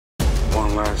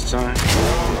One last time.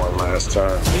 One last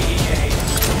time. We ain't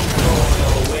going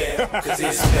nowhere, 'cause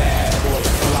it's bad boy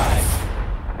for life.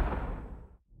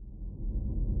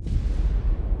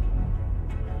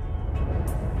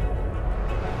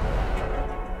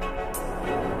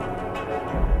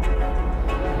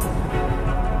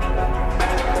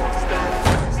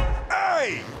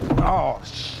 Hey! Oh,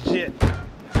 shit.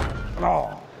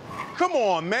 Oh. Come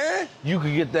on, man. You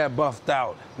could get that buffed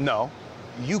out. No,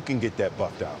 you can get that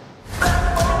buffed out.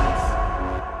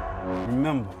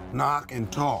 Remember, knock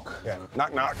and talk. Yeah.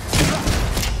 Knock, knock.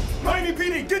 Miami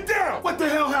PD, get down! What the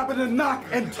hell happened to knock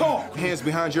and talk? Hands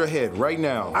behind your head right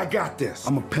now. I got this.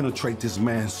 I'm gonna penetrate this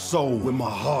man's soul with my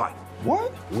heart.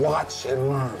 What? Watch and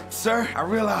learn. Sir, I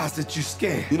realize that you're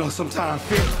scared. You know, sometimes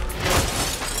fear.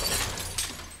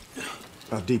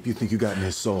 How deep you think you got in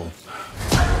his soul?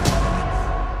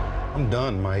 I'm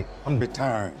done, Mike. I'm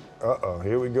retiring. Uh-oh,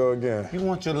 here we go again. You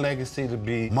want your legacy to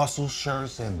be muscle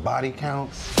shirts and body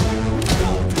counts?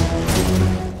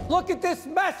 Look at this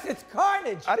mess, it's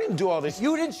carnage. I didn't do all this.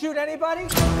 You didn't shoot anybody?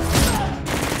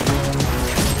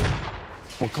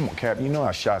 Well, come on, Cap. You know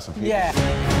I shot some people. Yeah.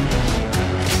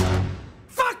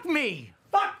 Fuck me!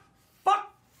 Fuck!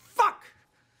 Fuck! Fuck!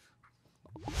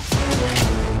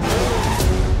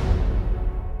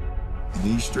 In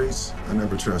these streets, I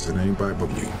never trusted anybody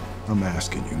but you. I'm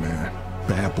asking you, man.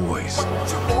 Bad boys.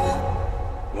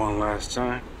 One last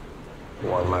time.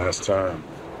 One last time.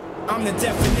 I'm the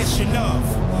definition of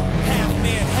half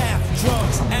man, half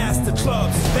drugs. Ask the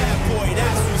clubs, bad boy,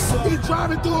 that's what's up. He trying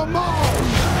to do them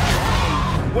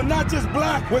all. We're not just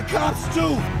black, we're cops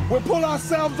too. We'll pull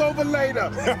ourselves over later.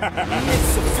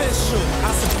 It's official.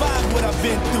 I survived what I've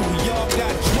been through. Y'all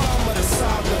got drama, the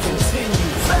saga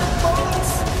continues. Bad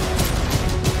boys.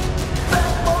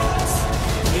 Bad boys.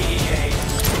 We ain't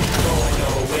going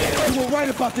nowhere. You were right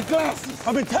about the glasses.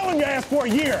 I've been telling your ass for a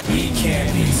year. We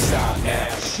can't be stopped now.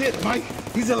 Shit, Mike.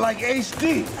 These are like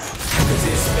HD. 'Cause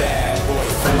it's bad boy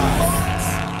for life.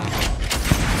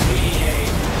 We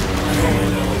ain't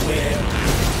going nowhere.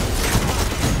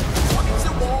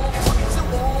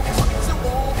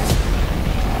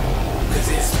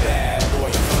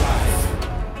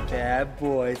 Bad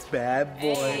boys, bad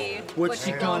boys. Hey, what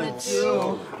she gonna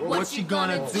do? What she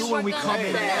gonna do when we come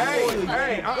in?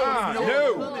 Hey,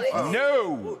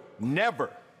 no, never.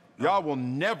 Y'all will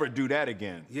never do that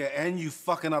again. Yeah, and you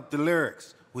fucking up the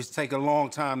lyrics, which take a long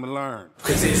time to learn.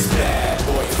 'Cause it's bad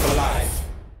boy for life.